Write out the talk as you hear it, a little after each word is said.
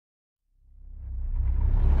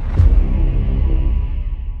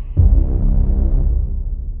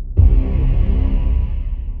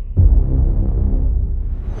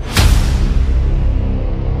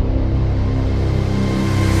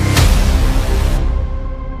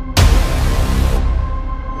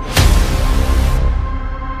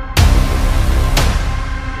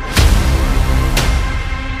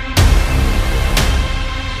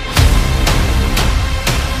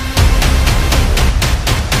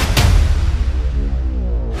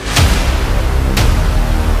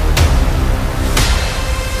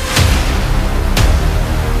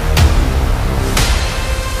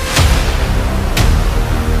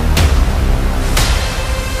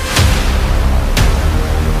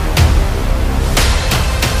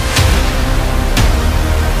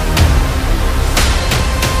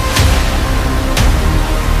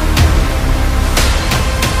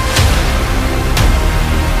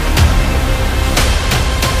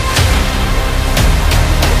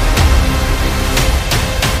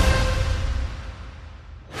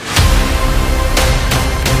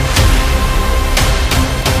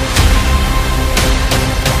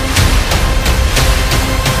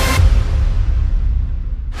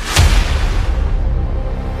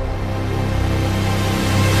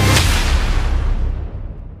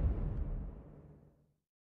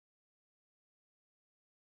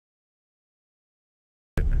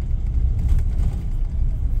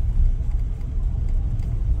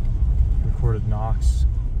recorded knocks.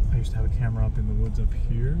 I used to have a camera up in the woods up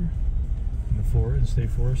here, in the forest, state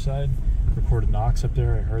forest side. Recorded knocks up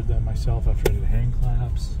there. I heard them myself after I did hand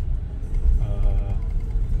claps.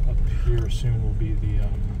 Up here soon will be the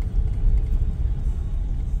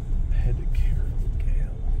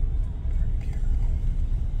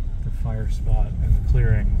fire spot and the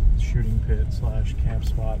clearing, shooting pit / camp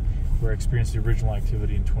spot where I experienced the original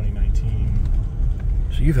activity in 2019.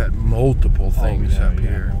 So you've had multiple things up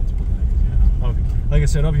here. Multiple things, yeah. Like I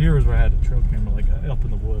said, up here was where I had a trail camera, like up in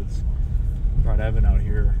the woods. Brought Evan out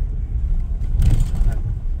here. Didn't have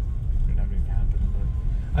anything happen,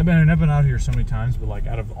 but I've been out here so many times, but like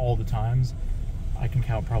out of all the times, I can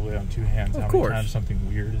count probably on 2 hands how many times something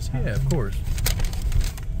weird has happened. Yeah, of course.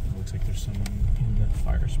 It looks like there's someone in the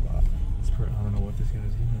fire spot. I don't know what this guy's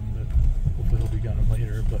doing, but hopefully he'll be gone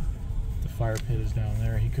later. But the fire pit is down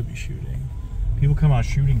there. He could be shooting. People come out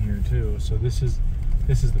shooting here too. So this is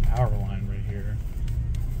the power line right here.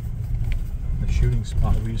 The shooting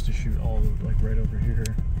spot. We used to shoot all like right over here.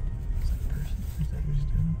 Is that a person? Is that what he's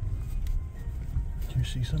doing? Do you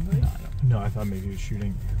see somebody? No, I thought maybe he was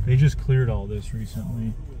shooting. They just cleared all this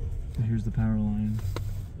recently. So here's the power line.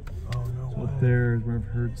 Oh no! So up there is where I've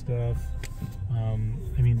heard stuff.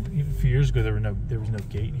 I mean, even a few years ago there was no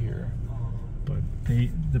gate here, but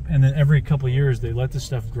and then every couple of years they let this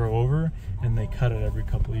stuff grow over and they cut it every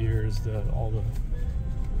couple of years. All the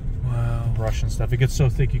brush and stuff. It gets so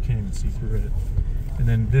thick you can't even see through it. And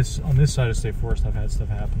then on this side of State Forest, I've had stuff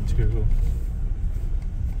happen too.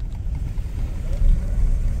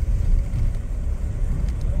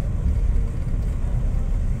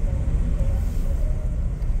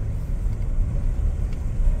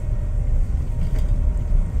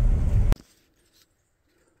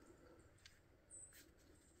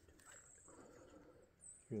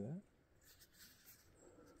 Hear that?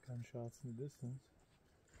 Gunshots in the distance.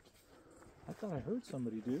 I thought I heard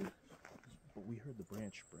somebody, dude. But we heard the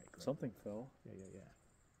branch break. Right? Something fell. Yeah.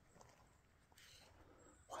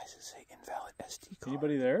 Why does it say invalid SD card?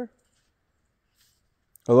 Anybody there?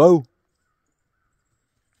 Hello?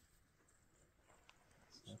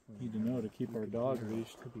 Need to know to keep our dog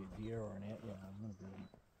leashed. Could be a deer or an ant. Yeah,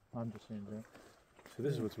 I'm just saying, bro. So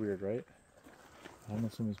this is what's weird, right? I don't know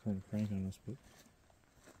if somebody's playing a prank on us, but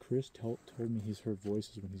Chris told me he's heard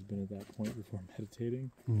voices when he's been at that point before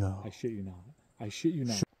meditating. No. I shit you not. I shit you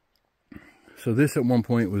not. So this at one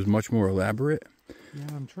point was much more elaborate. Yeah,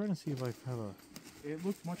 I'm trying to see if I have a... It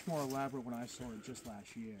looked much more elaborate when I saw it just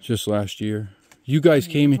last year. Just last year. You guys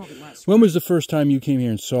came here. When was the first time you came here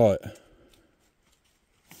and saw it?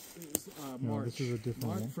 It was March. No, this is a different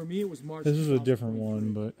one. For me, it was March. This is a different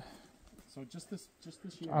one, but... So just this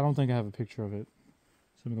year. I don't think I have a picture of it.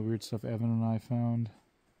 Some of the weird stuff Evan and I found.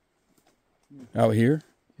 Out here?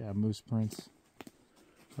 Yeah, moose prints.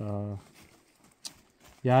 Yeah,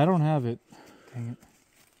 I don't have it. Dang it.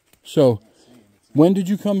 So, when did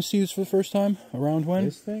you come see this for the first time? Around when?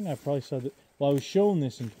 This thing? I probably saw it. Well, I was shown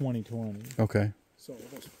this in 2020. Okay. So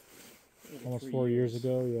almost 4 years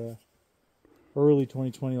ago, yeah. Early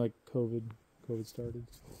 2020, like COVID started.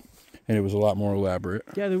 And it was a lot more elaborate.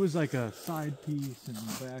 Yeah, there was like a side piece and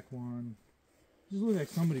a back one. It just looked like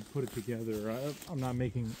somebody put it together. I'm not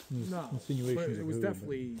making insinuations. But it was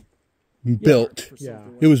definitely built. Yeah,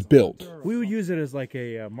 it was built. We would use it as like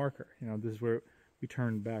a marker. You know, this is where we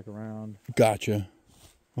turned back around. Gotcha.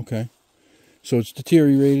 Okay. So it's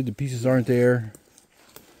deteriorated. The pieces aren't there.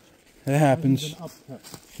 That happens.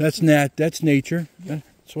 That's nature. Yeah.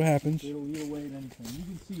 That's what happens. It'll eat away at anything. You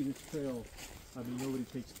can see this trail. I mean, nobody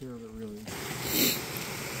takes care of it really.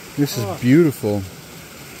 This is beautiful.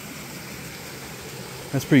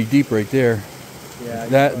 That's pretty deep right there.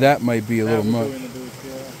 Yeah. That might be a little much. Here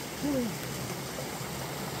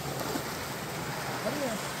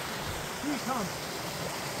he comes.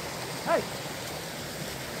 Hey!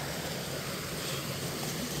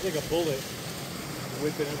 It's like a bullet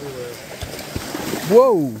whipping everywhere.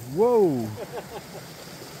 Whoa!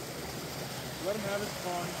 let him have his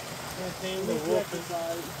fun. Can't tame the wolf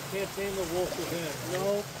inside. Can't tame the wolf within.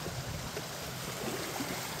 No.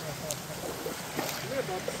 Come here,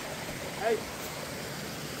 bub. Hey.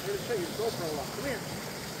 I'm going to show you the GoPro off. Come here.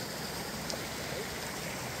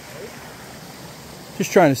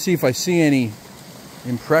 Just trying to see if I see any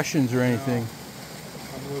impressions or anything.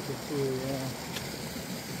 I'm looking too, yeah.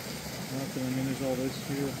 Nothing. I mean, there's all this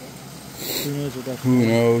here. Who knows what that's Who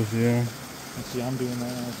knows, yeah. See, I'm doing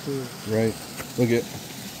that now too. Right. Look at.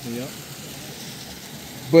 Yep.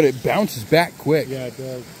 But it bounces back quick. Yeah, it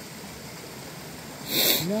does.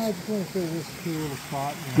 Now I just want to show you this cool little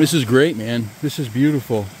spot. This is great, man. This is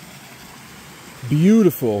beautiful.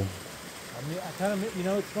 Beautiful. I I mean, I kind of, you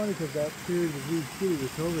know, it's funny because that period was really shitty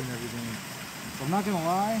with COVID and everything. But I'm not gonna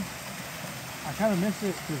lie, I kind of miss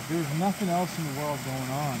it because there's nothing else in the world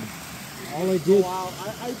going on. All I did,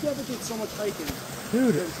 I never did so much hiking.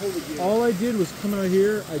 dude, all I did was come out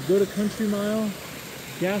here. I'd go to Country Mile.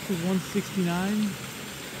 Gas was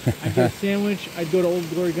 $1.69. I'd get a sandwich. I'd go to Old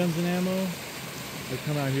Glory Guns and Ammo. I'd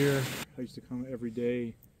come out here. I used to come every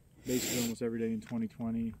day, basically almost every day in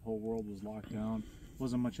 2020. The whole world was locked down.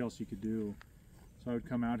 Wasn't much else you could do. So I would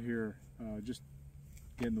come out here, just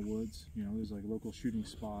get in the woods. You know, there's like a local shooting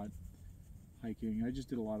spot, hiking. I just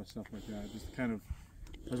did a lot of stuff like that. Just kind of,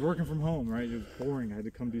 I was working from home, right? It was boring. I had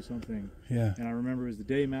to come do something. Yeah. And I remember it was the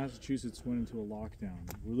day Massachusetts went into a lockdown.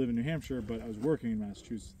 We live in New Hampshire, but I was working in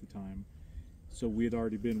Massachusetts at the time. So we had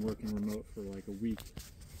already been working remote for like a week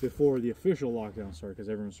before the official lockdown started because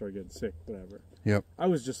everyone started getting sick, whatever. Yep. I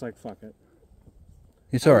was just like, fuck it.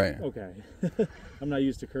 It's all right. Okay. I'm not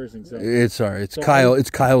used to cursing, so it's all right. It's so Kyle. It's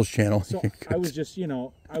Kyle's channel. So I was just, you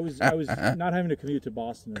know, I was not having to commute to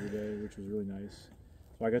Boston every day, which was really nice.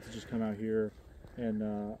 So I got to just come out here, and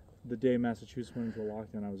the day Massachusetts went into a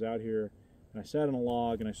lockdown, I was out here, and I sat on a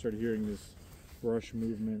log, and I started hearing this brush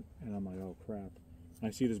movement, and I'm like, oh crap. And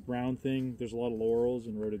I see this brown thing. There's a lot of laurels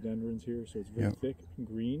and rhododendrons here, so it's very thick and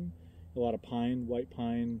green. A lot of pine, white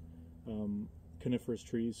pine, coniferous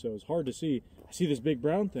trees, so it's hard to see. I see this big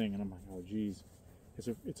brown thing, and I'm like, oh geez, it's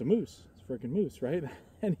a moose. It's a freaking moose, right?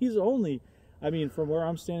 And he's only, I mean, from where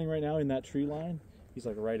I'm standing right now in that tree line, he's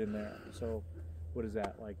like right in there. So what is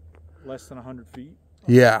that, like less than 100 feet?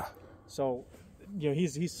 Yeah. So, you know,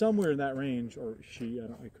 he's somewhere in that range, or she.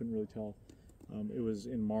 I couldn't really tell. It was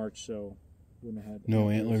in March, so wouldn't have had no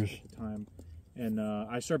antlers at the time. And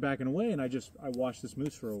I start backing away, and I watched this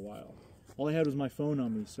moose for a while. All I had was my phone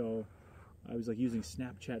on me, so I was like using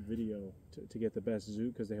Snapchat video to get the best zoom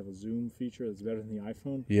because they have a zoom feature that's better than the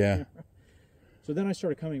iPhone. Yeah. So then I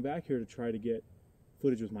started coming back here to try to get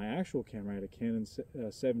footage with my actual camera. I had a Canon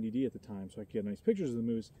 70D at the time, so I could get nice pictures of the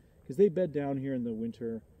moose because they bed down here in the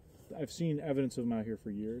winter. I've seen evidence of them out here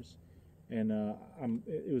for years. And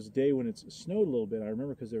it was a day when it snowed a little bit. I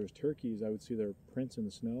remember because there was turkeys, I would see their prints in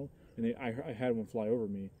the snow, and I had one fly over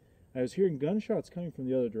me. I was hearing gunshots coming from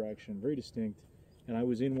the other direction, very distinct, and I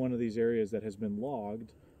was in one of these areas that has been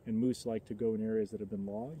logged, and moose like to go in areas that have been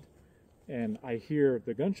logged. And I hear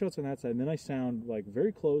the gunshots on that side, and then I sound like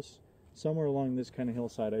very close, somewhere along this kind of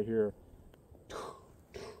hillside, I hear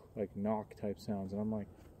like knock type sounds, and I'm like,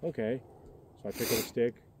 okay. So I pick up a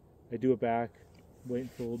stick, I do it back, waiting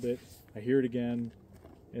for a little bit. I hear it again,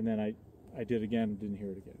 and then I did it again and didn't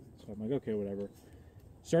hear it again. So I'm like, okay, whatever.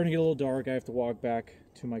 Starting to get a little dark. I have to walk back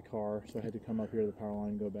to my car, so I had to come up here to the power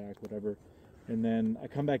line, go back, whatever. And then I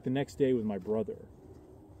come back the next day with my brother.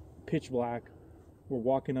 Pitch black. We're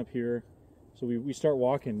walking up here. So we start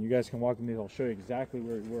walking. You guys can walk with me. I'll show you exactly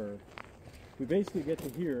where we were. We basically get to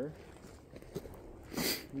here.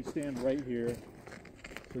 We stand right here.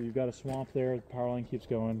 So you've got a swamp there. The power line keeps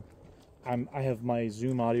going. I have my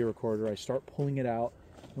Zoom audio recorder. I start pulling it out,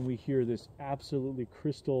 and we hear this absolutely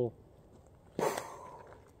crystal,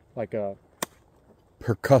 like a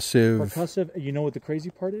percussive. You know what the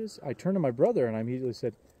crazy part is? I turned to my brother, and I immediately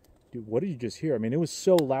said, dude, what did you just hear? I mean, it was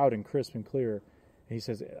so loud and crisp and clear. And he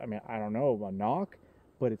says, I mean, I don't know, a knock,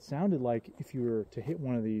 but it sounded like if you were to hit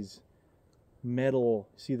one of these metal,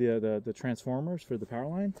 see the transformers for the power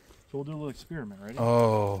line? So we'll do a little experiment, right?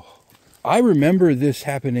 Oh, I remember this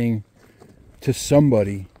happening to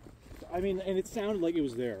somebody. I mean, and it sounded like it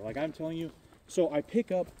was there. Like I'm telling you. So I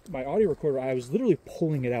pick up my audio recorder. I was literally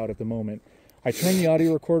pulling it out at the moment. I turned the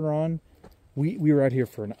audio recorder on. We were out here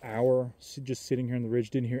for an hour, just sitting here on the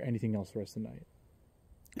ridge. Didn't hear anything else the rest of the night.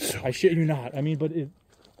 So I shit you not. I mean, but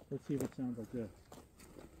let's see if it sounds like this.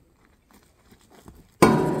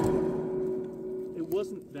 It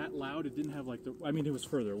wasn't that loud. It didn't have like the. I mean, it was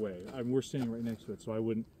further away. We're standing right next to it, so I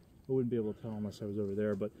wouldn't be able to tell unless I was over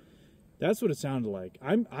there. But that's what it sounded like.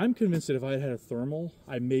 I'm convinced that if I had had a thermal,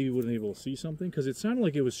 I maybe wouldn't be able to see something because it sounded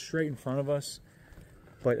like it was straight in front of us.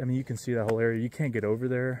 But I mean, you can see that whole area. You can't get over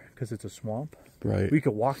there because it's a swamp. Right. We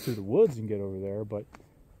could walk through the woods and get over there, but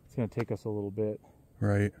it's going to take us a little bit.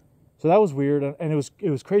 Right. So that was weird, and it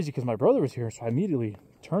was crazy because my brother was here. So I immediately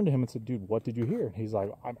turned to him and said, "Dude, what did you hear?" And he's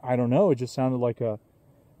like, "I don't know. It just sounded like a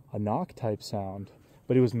knock type sound."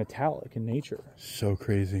 But it was metallic in nature. So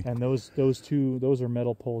crazy. And those are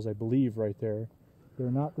metal poles, I believe, right there.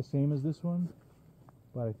 They're not the same as this one,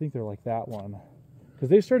 but I think they're like that one. Because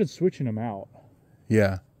they started switching them out.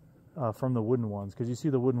 Yeah. From the wooden ones. Because you see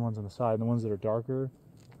the wooden ones on the side, and the ones that are darker.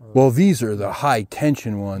 Well, these are the high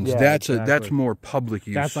tension ones. Yeah, that's more public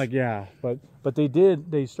use. That's like, yeah. But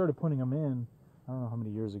they started putting them in, I don't know how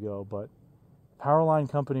many years ago, but power line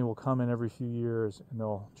company will come in every few years and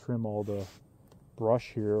they'll trim all the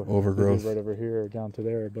brush here, overgrowth, right over here down to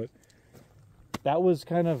there. But that was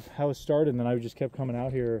kind of how it started, and then I just kept coming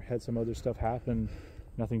out here, had some other stuff happen,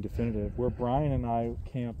 nothing definitive. Where Brian and I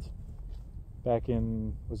camped back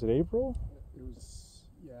in, was it April? It was,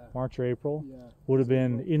 yeah. March or April? Yeah. Would have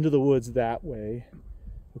been into the woods that way,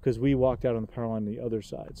 because we walked out on the power line on the other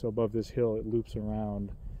side. So above this hill, it loops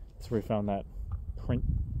around. That's where we found that print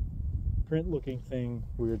looking thing,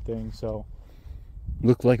 weird thing. So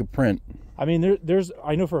looked like a print. I mean, there's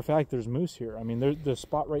I know for a fact there's moose here. I mean, there's the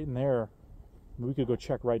spot right in there. We could go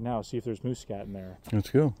check right now, see if there's moose scat in there. Let's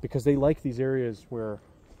go. Because they like these areas where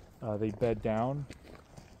they bed down,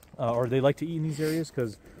 or they like to eat in these areas,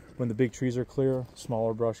 because when the big trees are clear,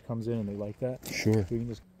 smaller brush comes in and they like that. Sure. So we can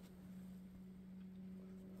just...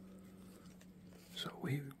 So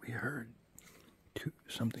we heard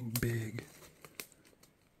something big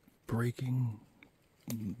breaking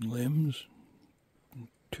limbs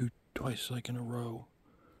twice like in a row,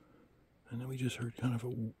 and then we just heard kind of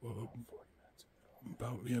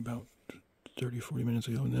about 30-40 minutes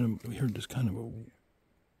ago, and then we heard this kind of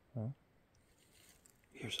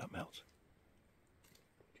here's something else.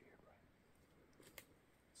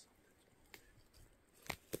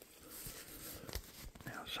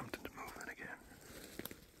 Now something's moving again.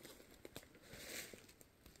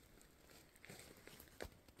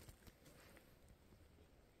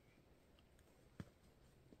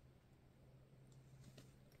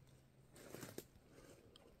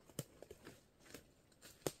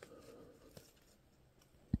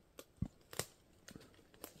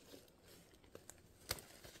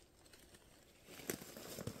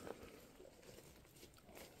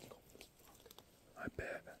 I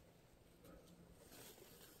bet.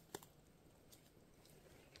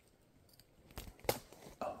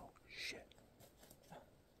 Oh, shit.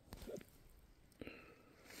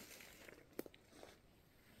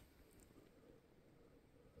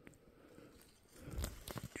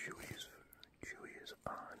 Chewy is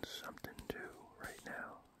on something too right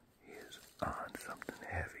now. He is on something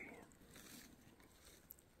heavy.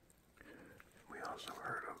 We also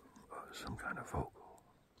heard of some kind of vocal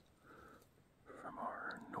from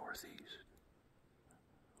our northeast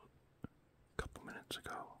a couple minutes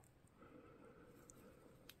ago.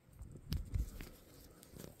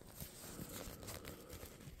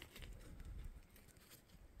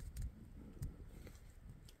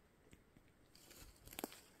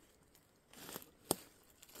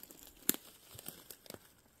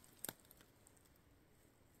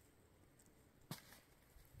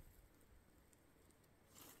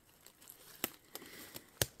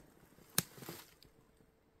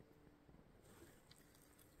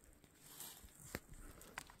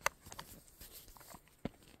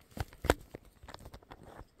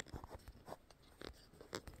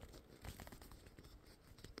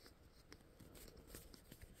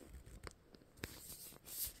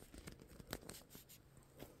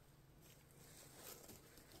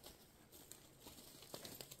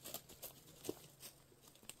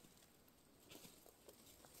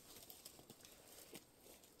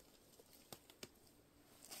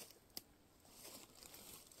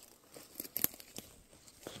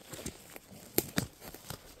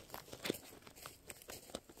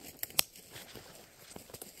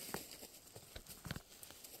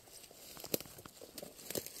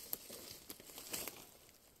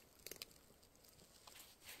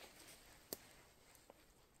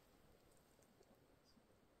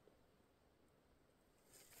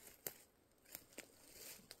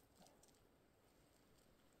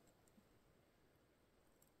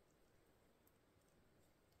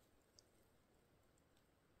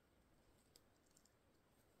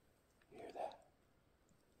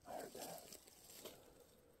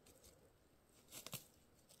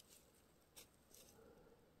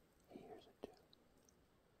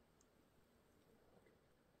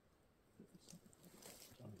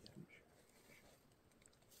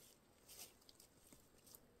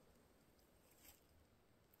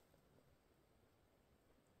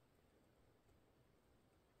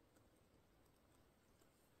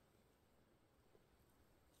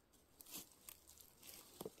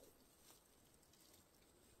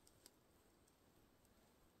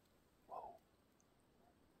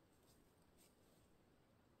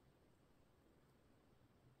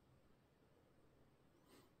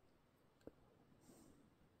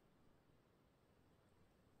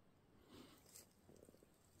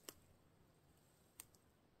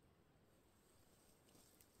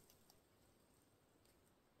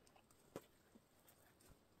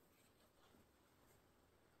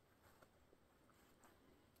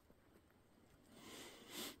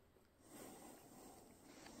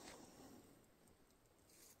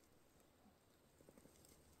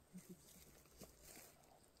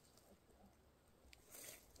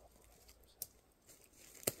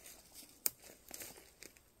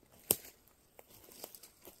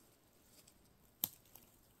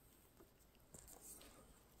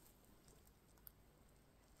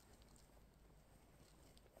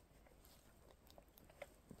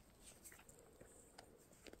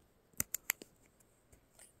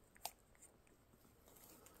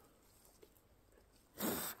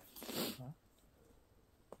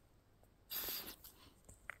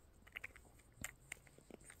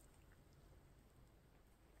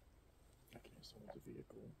 the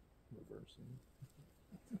vehicle reversing.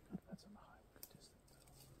 That's on the highway distance. A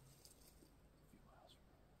few miles from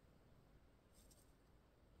here.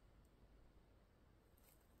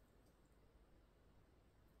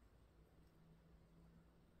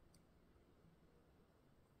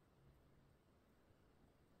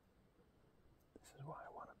 This is why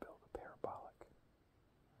I want to build a parabolic.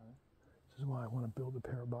 This is why I want to build a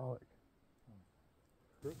parabolic.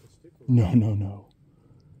 Broke the stick. No, no, no.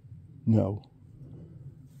 No.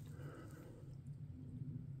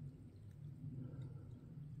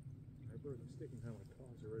 I broke the stick and kind of like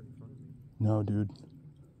tossed it right in front of me. No, dude.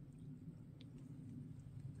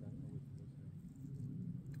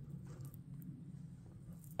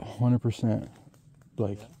 100%.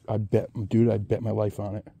 Like, Yeah. I bet, dude, I bet my life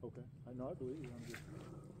on it. Okay. I know, I believe you. I'm just...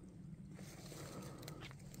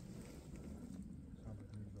 Sounds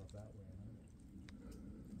like me to go that way, huh?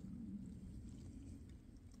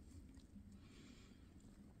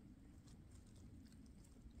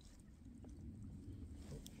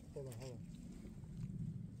 Hold on, hold on.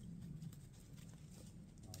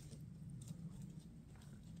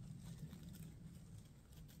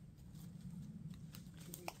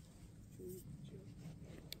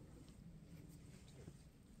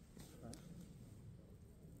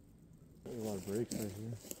 A lot of brakes right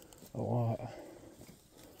here. A lot.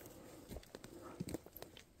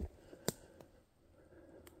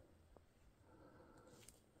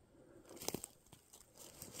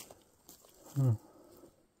 Huh.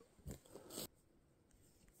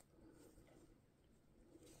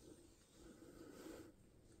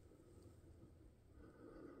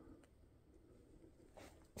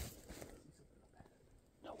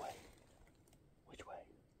 No way. Which way?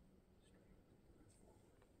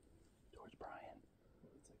 Towards Brian.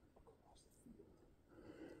 It's like across the field.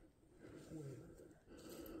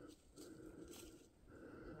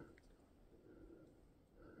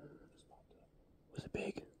 Just popped up. Was it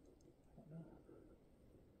big? I don't know.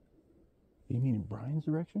 You mean in Brian's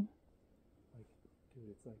direction? Like, dude,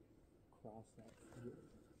 it's like across that field.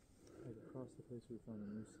 Like across the place we found the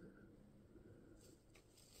moose.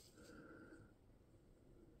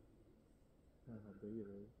 I don't know how big it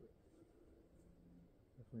is, but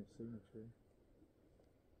definitely a signature.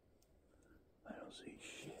 I don't see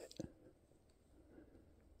shit. It's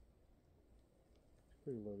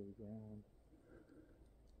pretty low to the ground.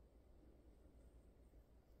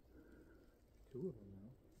 Two of them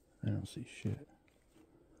now. I don't see shit.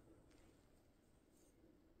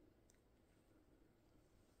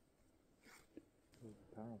 There's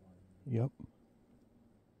a power line. Yep.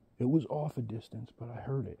 It was off a distance, but I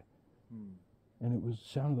heard it. And it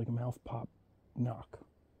sounded like a mouth pop knock.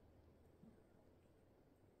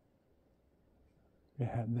 It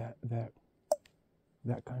had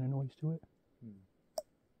that kind of noise to it.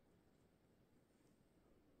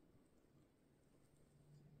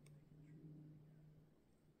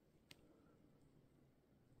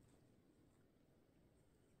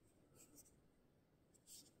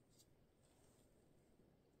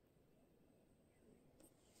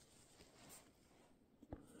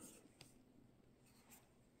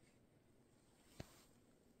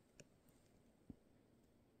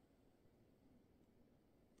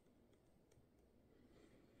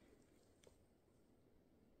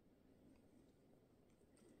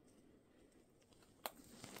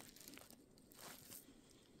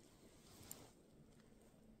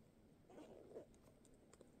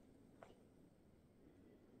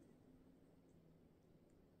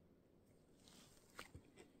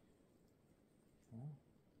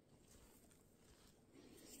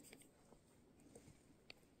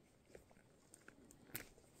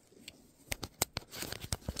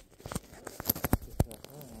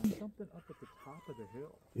 Something up at the top of the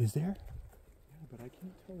hill. Is there? Yeah, but I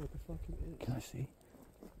can't tell what the fuck it is. Can I see?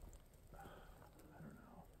 I don't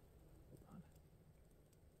know. Hold on.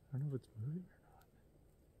 I don't know if it's moving or not.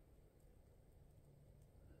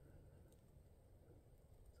 It's like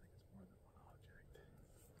it's more than one object.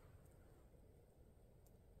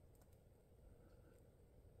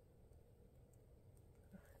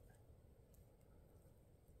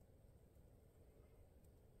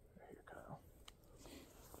 Right here, Kyle.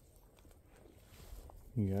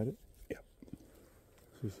 You got it? Yep.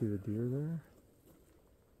 So you see the deer there?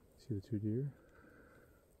 See the two deer?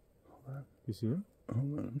 Hold on. You see them?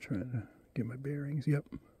 Hold on, I'm trying to get my bearings. Yep.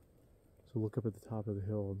 So look up at the top of the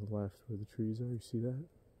hill on the left where the trees are. You see that?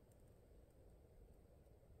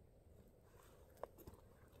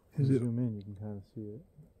 Is it? Zoom in, you can kind of see it.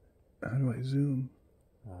 How do I zoom?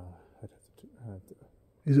 I'd have to.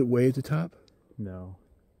 Is it way at the top? No.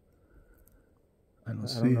 I don't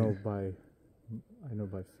see I don't know it. I know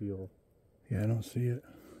by feel. Yeah, I don't see it.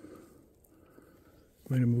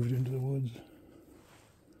 Might have moved into the woods.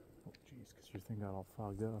 Oh, jeez, because your thing got all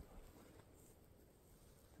fogged up.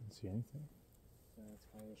 Didn't see anything. Yeah, that's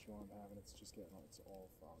kind of the issue I'm having. It's just getting it's all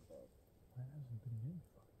fogged up. Why hasn't been getting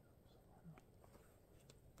fogged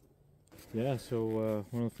up? Yeah, so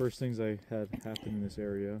one of the first things I had happen in this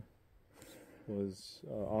area was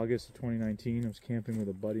August of 2019. I was camping with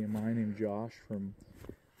a buddy of mine named Josh from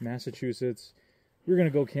Massachusetts. We were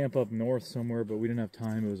going to go camp up north somewhere, but we didn't have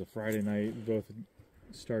time. It was a Friday night. We both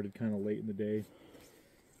started kind of late in the day.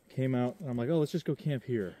 Came out, and I'm like, oh, let's just go camp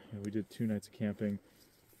here. And we did 2 nights of camping.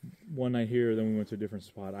 One night here, then we went to a different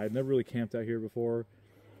spot. I had never really camped out here before.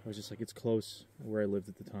 I was just like, it's close where I lived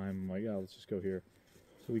at the time. I'm like, yeah, let's just go here.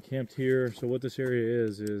 So we camped here. So what this area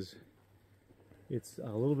is it's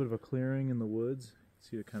a little bit of a clearing in the woods.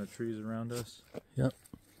 See the kind of trees around us? Yep.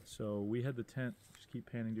 So we had the tent. Just keep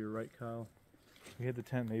panning to your right, Kyle. We had the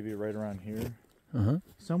tent maybe right around here.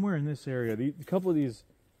 Somewhere in this area. A couple of these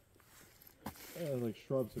like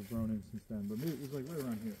shrubs have grown in since then, but maybe it was like right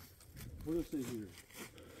around here. What does it say here?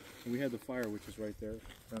 And we had the fire, which is right there,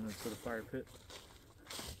 down next to the fire pit.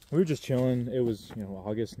 We were just chilling. It was,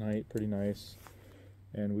 August night, pretty nice.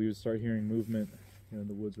 And we would start hearing movement, in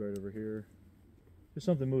the woods right over here. There's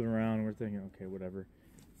something moving around, and we're thinking, okay, whatever.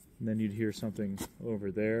 And then you'd hear something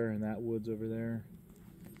over there, in that woods over there,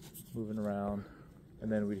 moving around.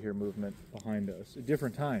 And then we'd hear movement behind us at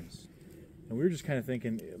different times. And we were just kind of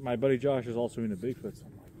thinking, my buddy Josh is also into Bigfoot, so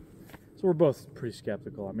I'm like, so we're both pretty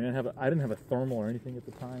skeptical. I mean, I didn't have a thermal or anything at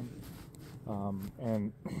the time.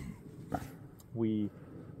 And we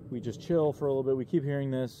just chill for a little bit. We keep hearing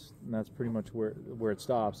this, and that's pretty much where it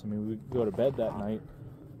stops. I mean, we go to bed that night,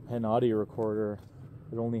 had an audio recorder.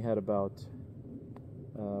 It only had about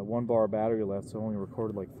 1 bar of battery left, so I only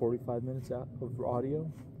recorded like 45 minutes out of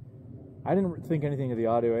audio. I didn't think anything of the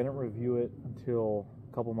audio. I didn't review it until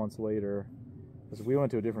a couple months later, because we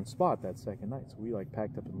went to a different spot that second night, so we like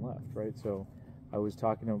packed up and left, right? So I was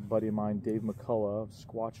talking to a buddy of mine, Dave McCullough of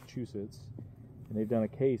Squatchachusetts, and they've done a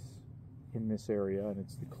case in this area, and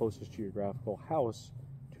it's the closest geographical house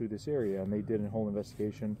to this area, and they did a whole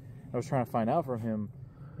investigation. I was trying to find out from him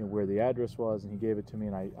where the address was, and he gave it to me,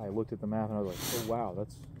 and I looked at the map, and I was like, oh wow,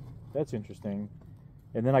 that's interesting.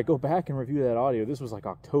 And then I go back and review that audio. This was like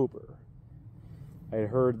October. I had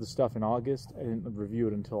heard the stuff in August. I didn't review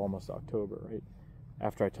it until almost October, right?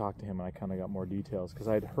 After I talked to him and I kind of got more details, because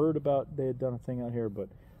I had heard about they had done a thing out here, but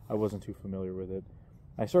I wasn't too familiar with it.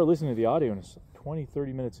 I started listening to the audio, and it's 20,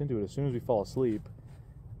 30 minutes into it, as soon as we fall asleep,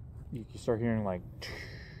 you start hearing like,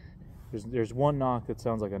 there's one knock that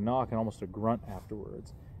sounds like a knock and almost a grunt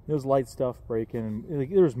afterwards. There was light stuff breaking, and like,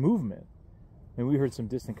 there was movement. And we heard some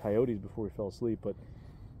distant coyotes before we fell asleep, but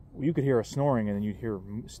you could hear a snoring, and then you'd hear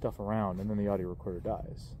stuff around, and then the audio recorder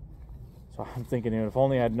dies. So I'm thinking, if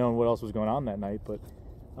only I'd known what else was going on that night, but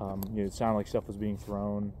it sounded like stuff was being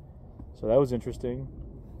thrown. So that was interesting.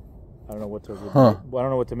 I don't know what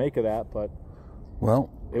to make of that, but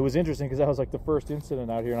it was interesting because that was like the first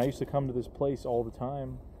incident out here, and I used to come to this place all the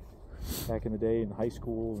time back in the day in high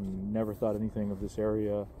school, and never thought anything of this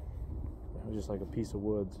area. It was just like a piece of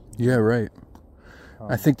woods. Yeah, right.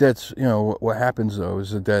 I think that's what happens though is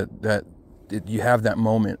that you have that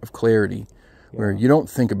moment of clarity where you don't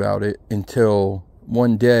think about it until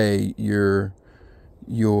one day you're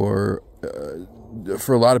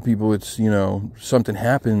for a lot of people it's something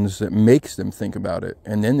happens that makes them think about it,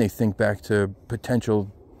 and then they think back to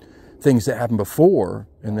potential things that happened before,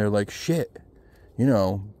 and they're like, shit,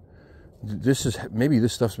 maybe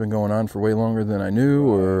this stuff's been going on for way longer than I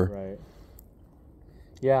knew. Right.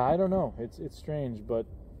 Yeah, I don't know. It's strange, but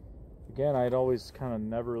again, I'd always kind of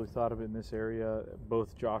never really thought of it in this area.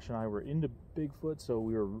 Both Josh and I were into Bigfoot, so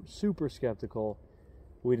we were super skeptical.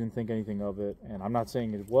 We didn't think anything of it, and I'm not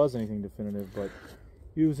saying it was anything definitive, but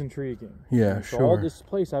it was intriguing. Yeah, so sure. All this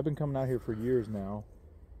place, I've been coming out here for years now.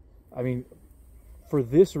 I mean, for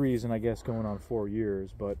this reason, I guess, going on 4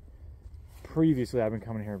 years, but previously I've been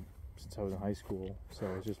coming here since I was in high school, so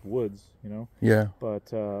it's just woods, Yeah.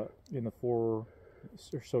 But in the 4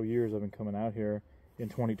 or so years I've been coming out here, in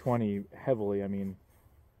 2020 heavily, I mean,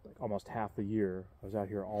 like almost half the year I was out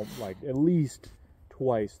here at least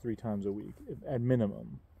twice, 3 times a week at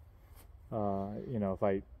minimum. If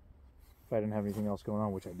I didn't have anything else going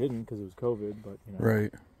on, which I didn't because it was COVID, but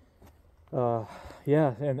Right.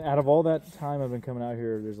 Yeah, and out of all that time I've been coming out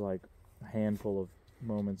here, there's like a handful of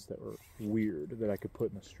moments that were weird that I could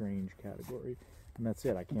put in a strange category, and that's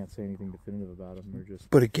it. I can't say anything definitive about them. They're just.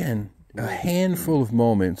 But again, a handful of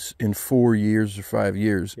moments in 4 years or 5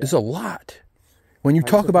 years is a lot. When you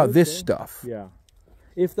talk about this stuff. Yeah.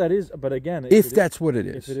 If that is, but again, if that's what it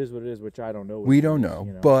is. If it is what it is, which I don't know. We don't know,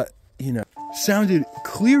 but, you know, sounded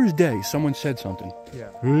clear as day. Someone said something. Yeah.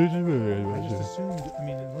 I just assumed, I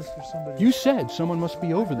mean, unless there's somebody... You said someone must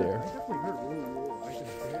be over there. I definitely heard whoa. I should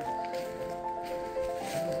have heard.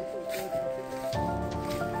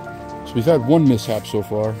 So we've had one mishap so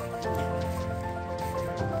far.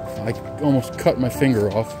 I almost cut my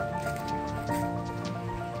finger off.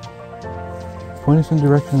 Point us in the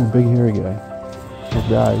direction of the big hairy guy. Or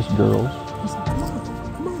guys, girls.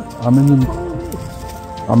 I'm in the...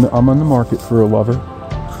 I'm on the market for a lover.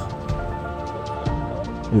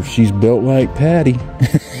 If she's built like Patty.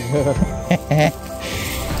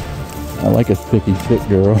 I like a thicky, thick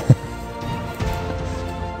girl.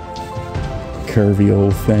 Curvy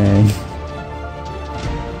old thing.